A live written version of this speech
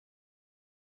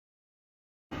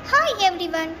Hi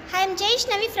everyone, I am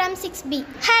Jaishnavi from 6B.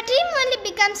 Her dream only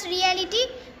becomes reality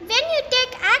when you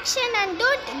take action and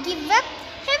don't give up.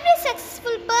 Every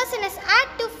successful person has had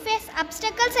to face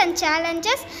obstacles and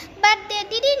challenges, but they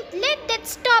didn't let that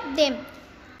stop them.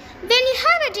 When you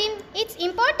have a dream, it's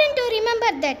important to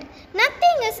remember that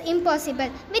nothing is impossible.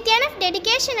 With enough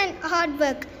dedication and hard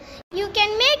work, you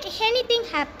can make anything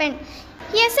happen.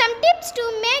 Here are some tips to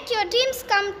make your dreams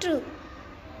come true.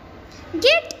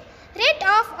 Get rid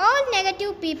of all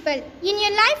negative people in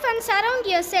your life and surround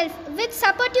yourself with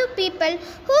supportive people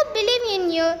who believe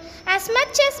in you as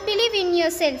much as believe in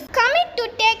yourself. Commit to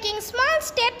taking small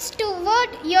steps toward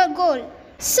your goal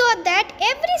so that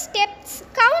every step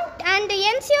counts and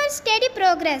ensure steady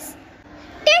progress.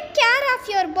 Take care of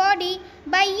your body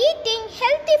by eating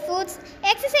healthy foods,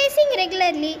 exercising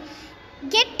regularly,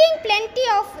 getting plenty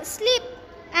of sleep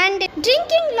and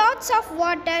drinking lots of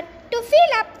water to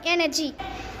fill up energy.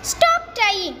 Stop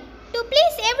trying to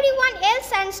please everyone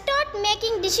else and start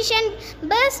making decisions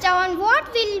based on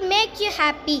what will make you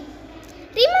happy.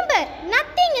 Remember,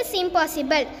 nothing is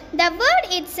impossible. The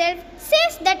word itself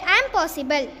says that I am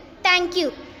possible. Thank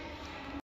you.